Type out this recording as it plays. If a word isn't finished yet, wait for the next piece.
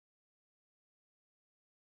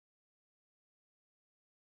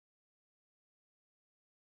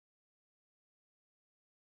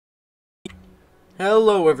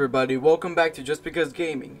Hello everybody, welcome back to Just Because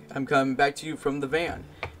Gaming. I'm coming back to you from the van.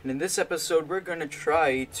 And in this episode we're going to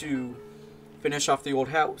try to finish off the old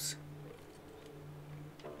house.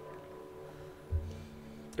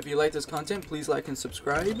 If you like this content, please like and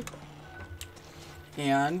subscribe.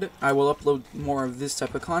 And I will upload more of this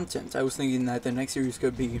type of content. I was thinking that the next series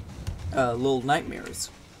could be Little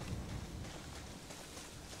Nightmares.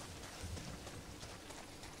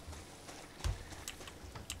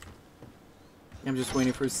 I'm just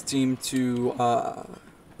waiting for Steam to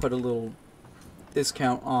put a little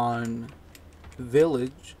discount on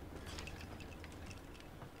Village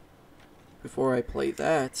before I play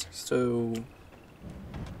that, so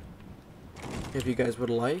if you guys would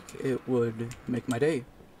like, it would make my day.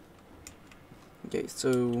 Okay,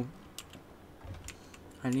 so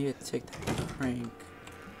I need to take that crank.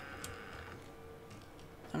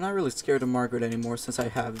 I'm not really scared of Margaret anymore since I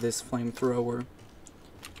have this flamethrower.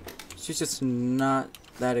 She's just not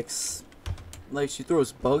that like, she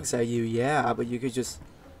throws bugs at you, yeah, but you could just...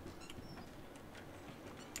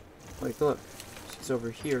 Like, look. She's over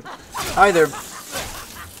here. Hi there!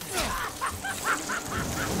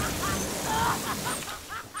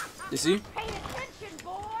 You see? Pay attention,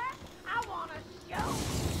 boy! I wanna show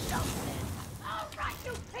you something! Alright,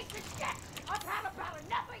 you piece of shit! I've had about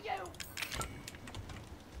enough of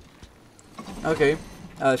you! Okay.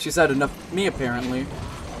 She's had enough of me, apparently.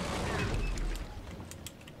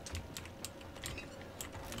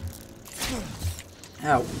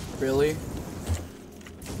 Ow, really?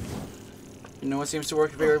 You know what seems to work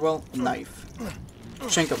very well? Knife.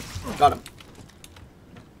 Shank him. Got him.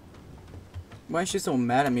 Why is she so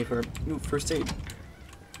mad at me for first aid?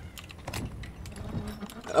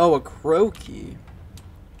 Oh, a crow key.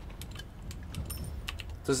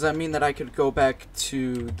 Does that mean that I could go back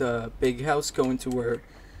to the big house, go into where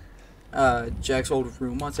Jack's old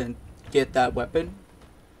room was, and get that weapon?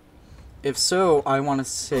 If so, I want to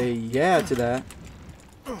say yeah to that.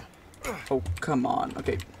 Oh, come on.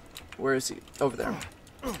 Okay. Where is he? Over there.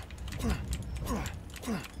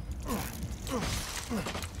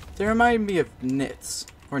 They remind me of nits.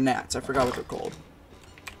 Or gnats. I forgot what they're called.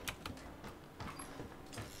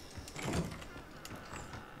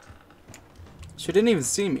 She didn't even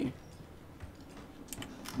see me.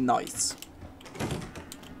 Nice.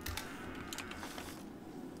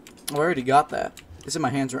 Oh, I already got that. It's in my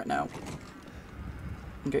hands right now.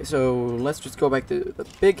 Okay, so let's just go back to the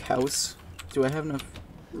big house. Do I have enough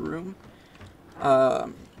room?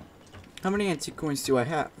 How many antique coins do I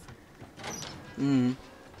have?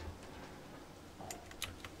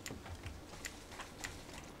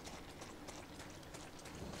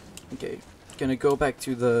 Okay, gonna go back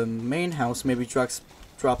to the main house, maybe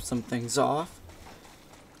drop some things off.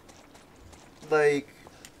 Like,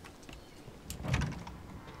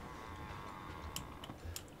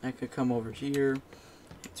 I could come over here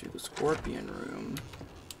to the scorpion room.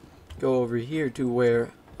 Go over here to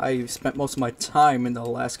where I spent most of my time in the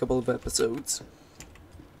last couple of episodes.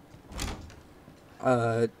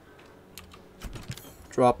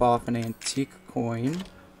 Drop off an antique coin.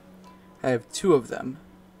 I have 2 of them.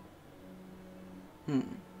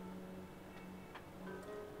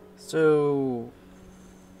 So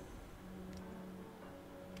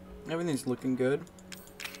everything's looking good.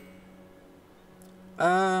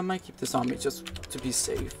 I might keep this on me just to be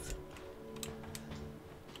safe.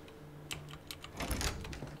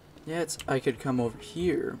 Yeah, I could come over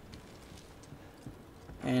here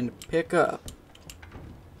and pick up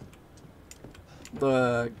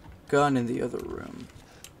the gun in the other room.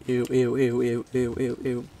 Ew, ew, ew, ew, ew, ew,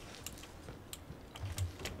 ew.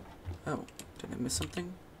 Oh, did I miss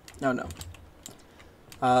something? No.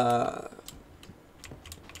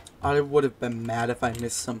 I would have been mad if I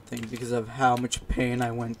missed something because of how much pain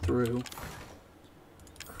I went through.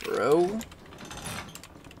 Crow?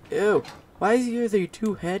 Ew. Why are they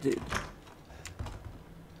 2-headed?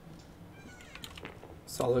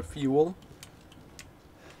 Solid fuel.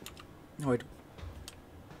 No, I don't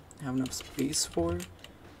have enough space for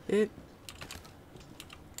it.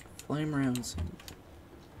 Flame rounds.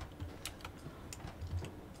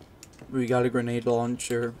 We got a grenade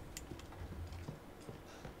launcher.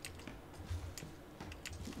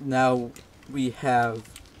 Now we have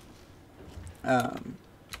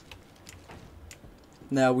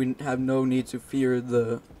no need to fear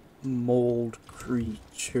the mold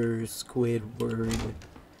creature, Squidward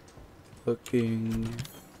looking,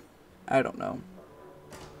 I don't know.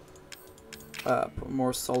 Put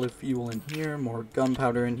more solid fuel in here, more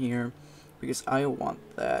gunpowder in here, because I want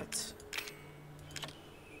that.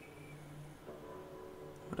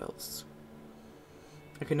 What else?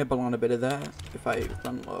 I can nibble on a bit of that if I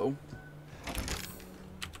run low.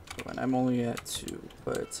 fine. I'm only at 2,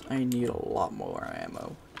 but I need a lot more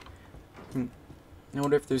ammo. I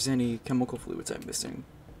wonder if there's any chemical fluids I'm missing.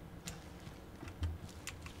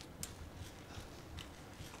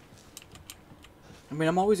 I mean,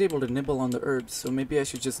 I'm always able to nibble on the herbs, so maybe I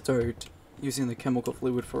should just start using the chemical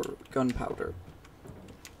fluid for gunpowder.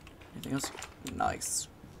 Anything else? Nice.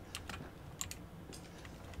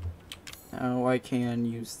 Now I can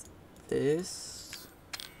use this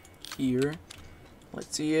here.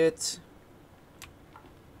 Let's see it.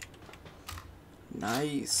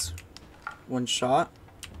 Nice. One shot.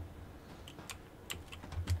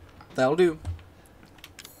 That'll do.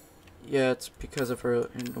 Yeah, it's because of her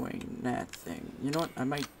annoying gnat thing. You know what? I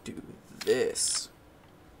might do this.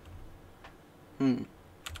 I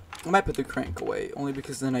might put the crank away, only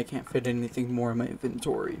because then I can't fit anything more in my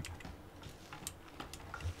inventory.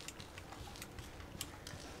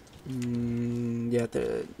 Yeah,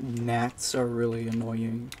 the gnats are really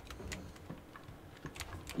annoying.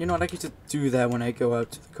 You know what? I could just do that when I go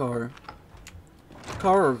out to the car.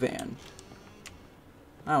 Car or van?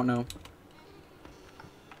 I don't know.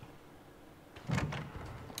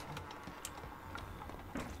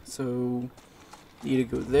 So, need to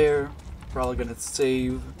go there. Probably gonna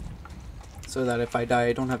save so that if I die,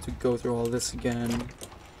 I don't have to go through all this again.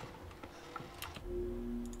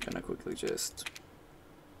 Gonna quickly just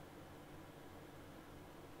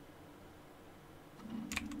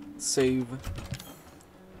save.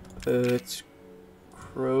 Put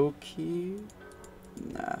croquis.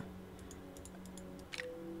 Nah.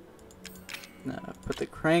 Put the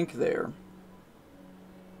crank there.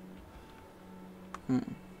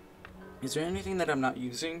 Is there anything that I'm not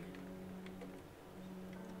using?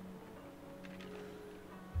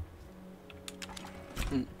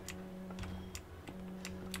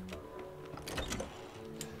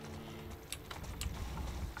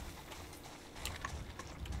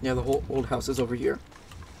 Yeah, the whole old house is over here.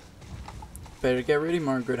 Better get ready,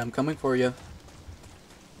 Margaret. I'm coming for you.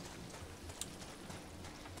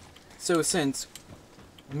 So since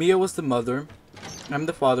Mia was the mother, I'm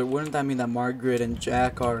the father, wouldn't that mean that Margaret and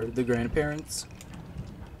Jack are the grandparents?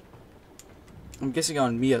 I'm guessing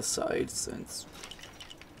on Mia's side, since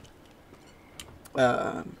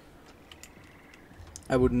I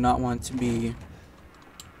would not want to be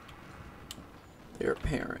their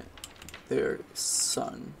parent, their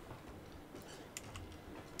son.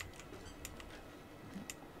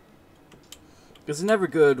 It's never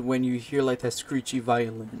good when you hear like that screechy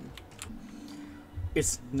violin.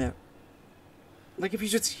 It's never... Like, if you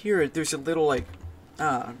just hear it, there's a little, like,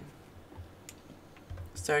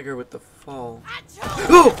 stagger with the fall.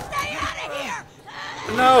 Oh! Stay out of here!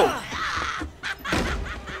 No!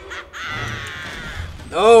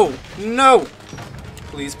 Oh! No!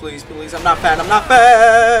 Please, please, please. I'm not fat. I'm not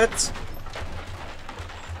fat!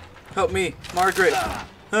 Help me, Margaret.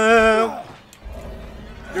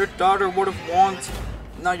 Your daughter would have wanted...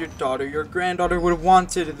 Not your daughter. Your granddaughter would have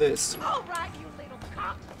wanted this. All right, you little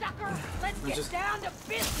cocksucker. Let's get down to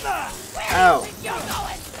business. Where Ow. do you think you're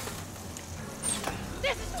going?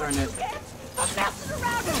 This is Darn what it. you get for messing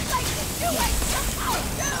around in places you ain't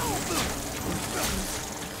supposed to.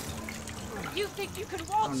 You think you can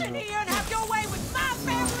waltz in here and have your way with my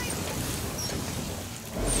family?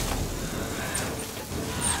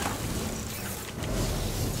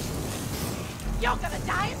 You're gonna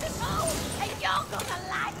die in this hole, and you're gonna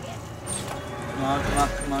like it. Come on, come on,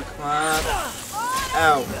 come on, come on. Oh,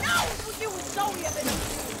 Ow. no, you and Zoe have been...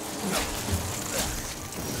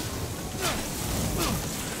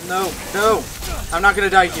 No, no. I'm not gonna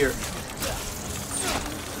die here.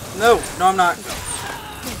 No, no, I'm not.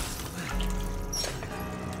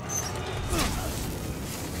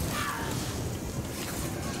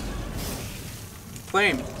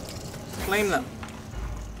 Flame. Flame them.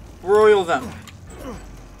 Broil them.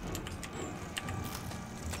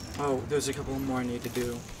 Oh, there's a couple more I need to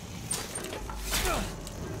do.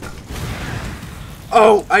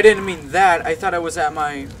 Oh, I didn't mean that. I thought I was at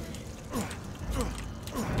my...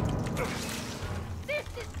 This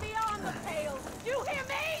is beyond the pale. You hear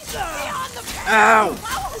me? Beyond the pale. Ow!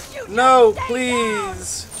 Why won't you No, just stay down?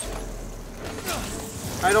 please.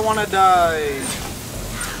 I don't want to die.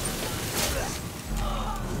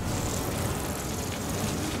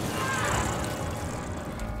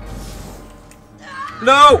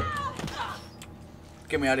 No!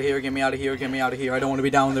 Get me out of here, get me out of here, get me out of here. I don't want to be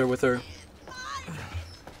down there with her.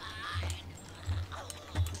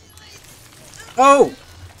 Oh!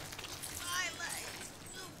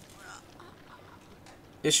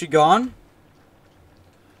 Is she gone?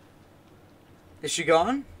 Is she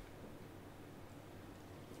gone?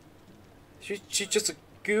 She's just a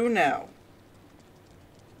goo now.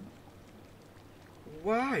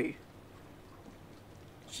 Why?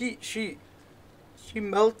 She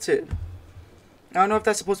melted. I don't know if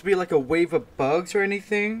that's supposed to be like a wave of bugs or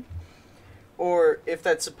anything, or if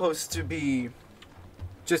that's supposed to be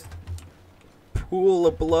just pool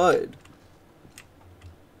of blood.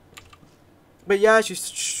 But yeah, she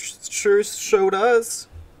sure showed us.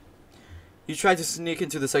 You tried to sneak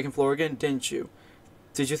into the second floor again, didn't you?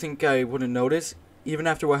 Did you think I wouldn't notice? Even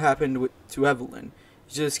after what happened to Evelyn,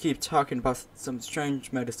 you just keep talking about some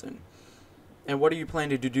strange medicine. And what are you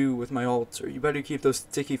planning to do with my altar? You better keep those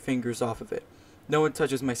sticky fingers off of it. No one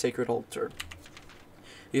touches my sacred altar.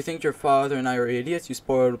 You think your father and I are idiots, you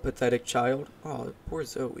spoiled, pathetic child? Oh, poor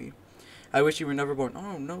Zoe. I wish you were never born.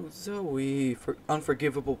 Oh no, Zoe.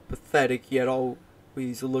 Unforgivable, pathetic, yet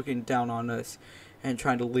always looking down on us and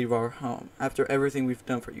trying to leave our home. After everything we've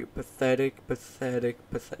done for you. Pathetic, pathetic,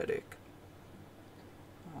 pathetic.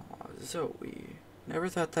 Oh, Zoe. Never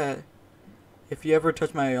thought that if you ever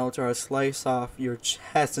touch my altar, I'll slice off your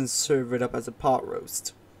chest and serve it up as a pot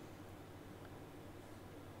roast.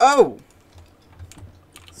 Oh!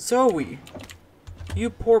 Zoe. You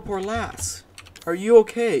poor lass. Are you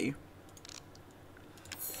okay?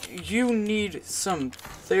 You need some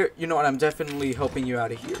you know what, I'm definitely helping you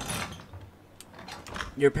out of here.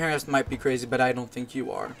 Your parents might be crazy, but I don't think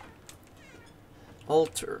you are.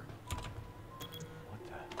 Altar. What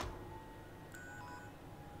the?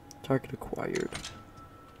 Target acquired.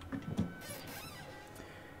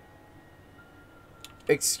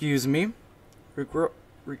 Excuse me.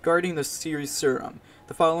 Regarding the series serum,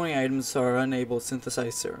 the following items are unable to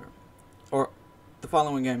synthesize serum. Or, the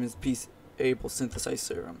following items able to synthesize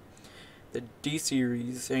serum. The D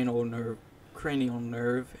series anal nerve, cranial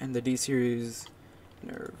nerve, and the D series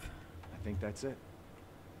nerve. I think that's it.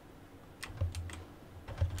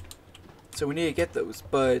 So we need to get those,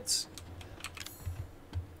 but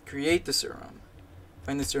create the serum.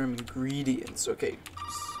 Find the serum ingredients. Okay.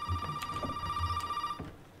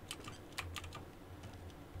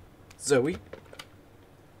 Zoe?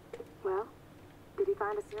 Well, did you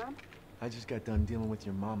find a serum? I just got done dealing with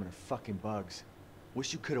your mom and her fucking bugs.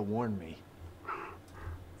 Wish you could have warned me.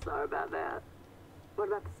 Sorry about that. What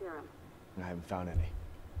about the serum? I haven't found any.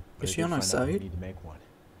 But Is I she did on our find out we side? need to make one.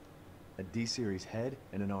 A D-series head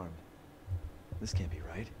and an arm. This can't be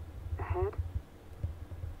right. A head?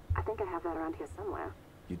 I think I have that around here somewhere.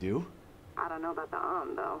 You do? I don't know about the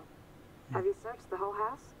arm, though. Have you searched the whole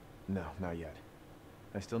house? No, not yet.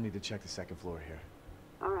 I still need to check the second floor here.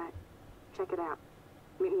 All right. Check it out.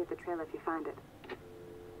 Meet me at the trailer if you find it.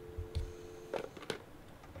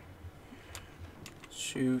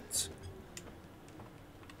 Shoot.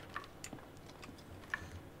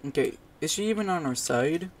 Okay, is she even on our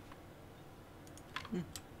side?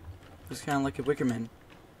 It's kind of like a wicker man.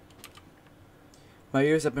 My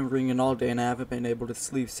ears have been ringing all day and I haven't been able to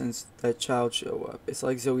sleep since that child showed up. It's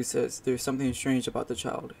like Zoe says, there's something strange about the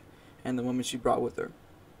child and the woman she brought with her.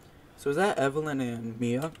 So is that Evelyn and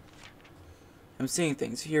Mia? I'm seeing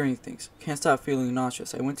things, hearing things. Can't stop feeling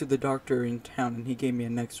nauseous. I went to the doctor in town and he gave me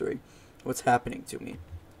an x-ray. What's happening to me?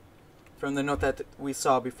 From the note that we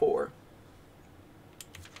saw before.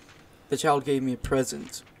 The child gave me a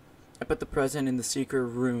present. I put the present in the secret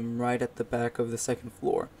room right at the back of the second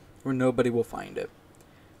floor, where nobody will find it.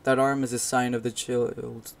 That arm is a sign of the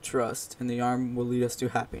child's trust, and the arm will lead us to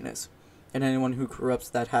happiness. And anyone who corrupts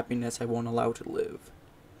that happiness I won't allow to live.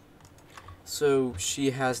 So,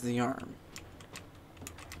 she has the arm.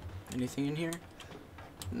 Anything in here?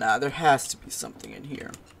 Nah, there has to be something in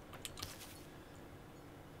here.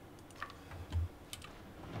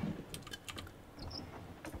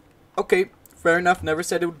 Okay, fair enough. Never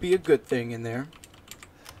said it would be a good thing in there.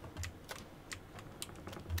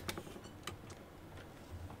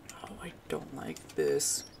 Oh, I don't like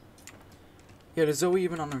this. Yeah, is Zoe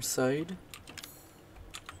even on our side?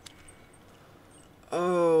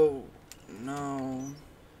 Oh, no.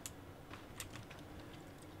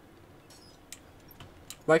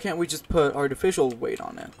 Why can't we just put artificial weight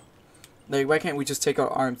on it? Like, why can't we just take our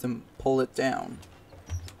arms and pull it down?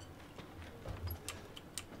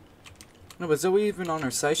 No, but Zoe even on her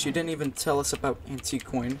side, she didn't even tell us about antique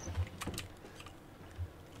coin.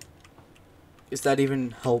 Is that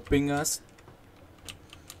even helping us?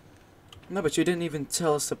 No, but she didn't even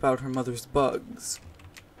tell us about her mother's bugs.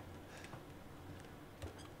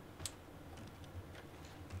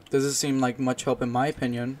 Doesn't seem like much help in my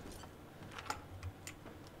opinion.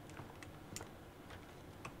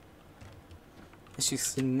 She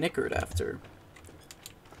snickered after.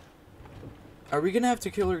 Are we gonna have to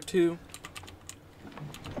kill her too?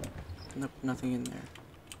 Nope, nothing in there.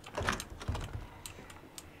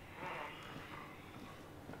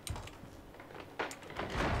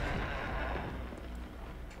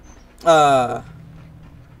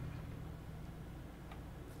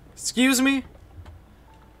 Excuse me?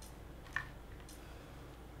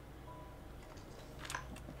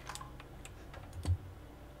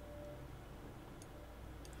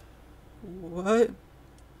 What?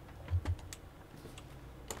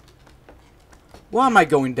 Why am I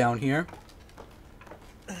going down here?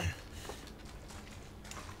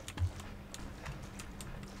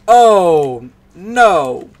 Oh,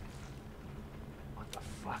 no. What the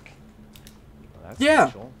fuck? Well, that's Yeah.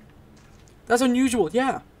 special. That's unusual,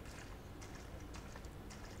 yeah.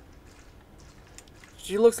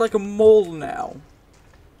 She looks like a mole now.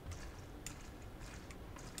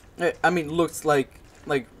 I mean, looks like,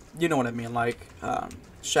 you know what I mean, like,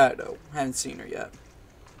 Shadow. Haven't seen her yet.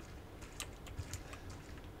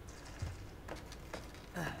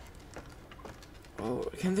 Oh,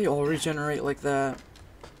 can they all regenerate like that?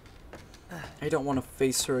 I don't want to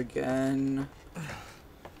face her again.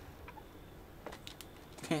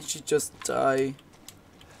 Can't she just die?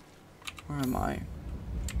 Where am I?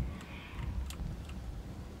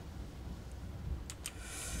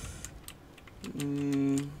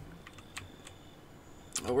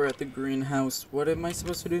 Oh, we're at the greenhouse. What am I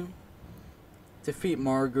supposed to do? Defeat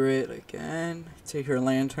Margaret again. Take her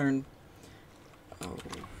lantern. Oh.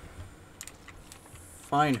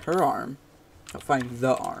 Find her arm. Oh, find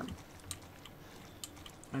the arm.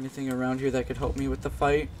 Anything around here that could help me with the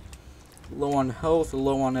fight? Low on health,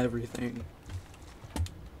 low on everything.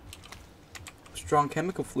 Strong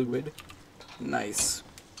chemical fluid. Nice.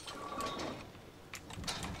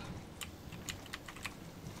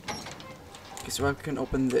 Okay, so I can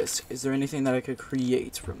open this. Is there anything that I could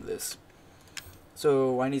create from this?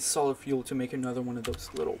 So I need solid fuel to make another one of those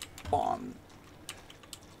little bombs.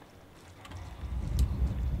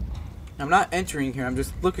 I'm not entering here, I'm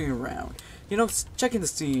just looking around. You know, checking the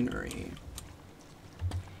scenery.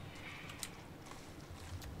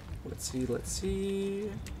 Let's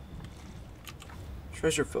see.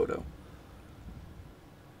 Treasure photo.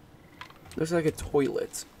 Looks like a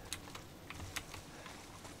toilet.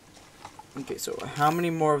 Okay, so how many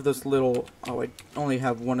more of those little... Oh, I only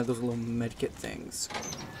have one of those little medkit things.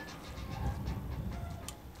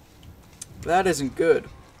 That isn't good.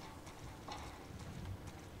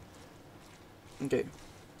 Okay.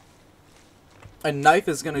 A knife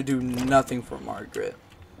is gonna do nothing for Margaret.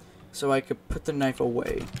 So I could put the knife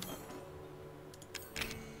away.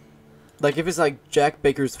 Like, if it's like Jack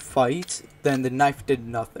Baker's fight, then the knife did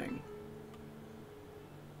nothing.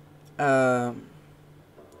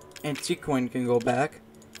 Antique coin can go back.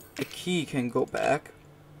 The key can go back.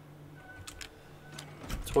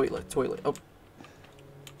 Toilet. Oh.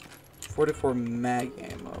 44 mag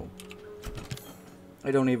ammo.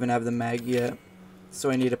 I don't even have the mag yet. So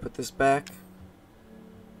I need to put this back.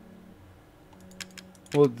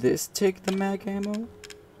 Will this take the mag ammo?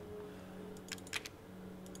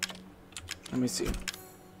 Let me see.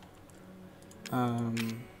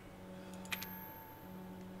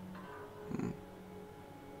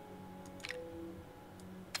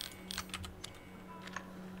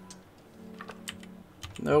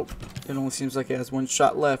 Nope. It only seems like it has one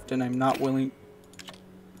shot left, and I'm not willing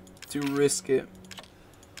to risk it.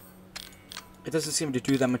 It doesn't seem to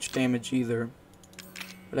do that much damage either.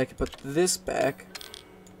 But I could put this back.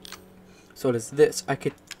 So does this. I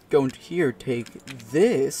could go into here, take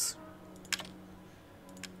this,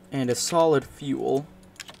 and a solid fuel.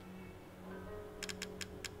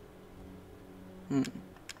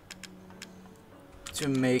 To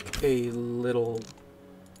make a little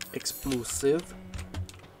explosive.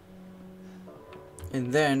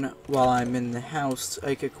 And then, while I'm in the house,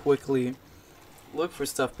 I could quickly look for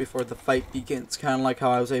stuff before the fight begins. Kind of like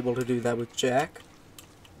how I was able to do that with Jack.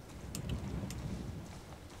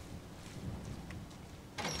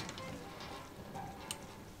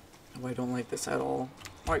 Oh, I don't like this at all.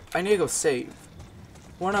 Alright, I need to go save.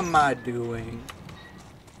 What am I doing?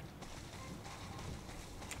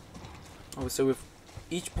 Oh, so if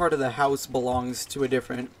each part of the house belongs to a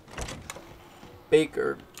different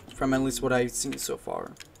baker, from at least what I've seen so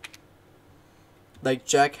far. Like,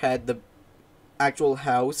 Jack had the actual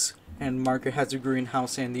house, and Margaret has the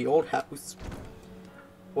greenhouse and the old house.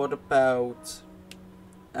 What about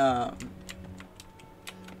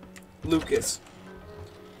Lucas?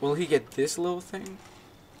 Will he get this little thing?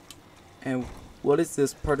 And what is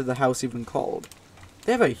this part of the house even called?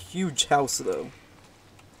 They have a huge house though.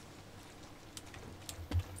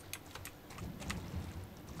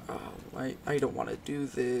 I don't want to do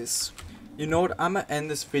this. You know what? I'm going to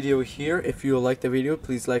end this video here. If you like the video,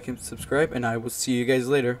 please like and subscribe. And I will see you guys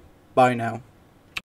later. Bye now.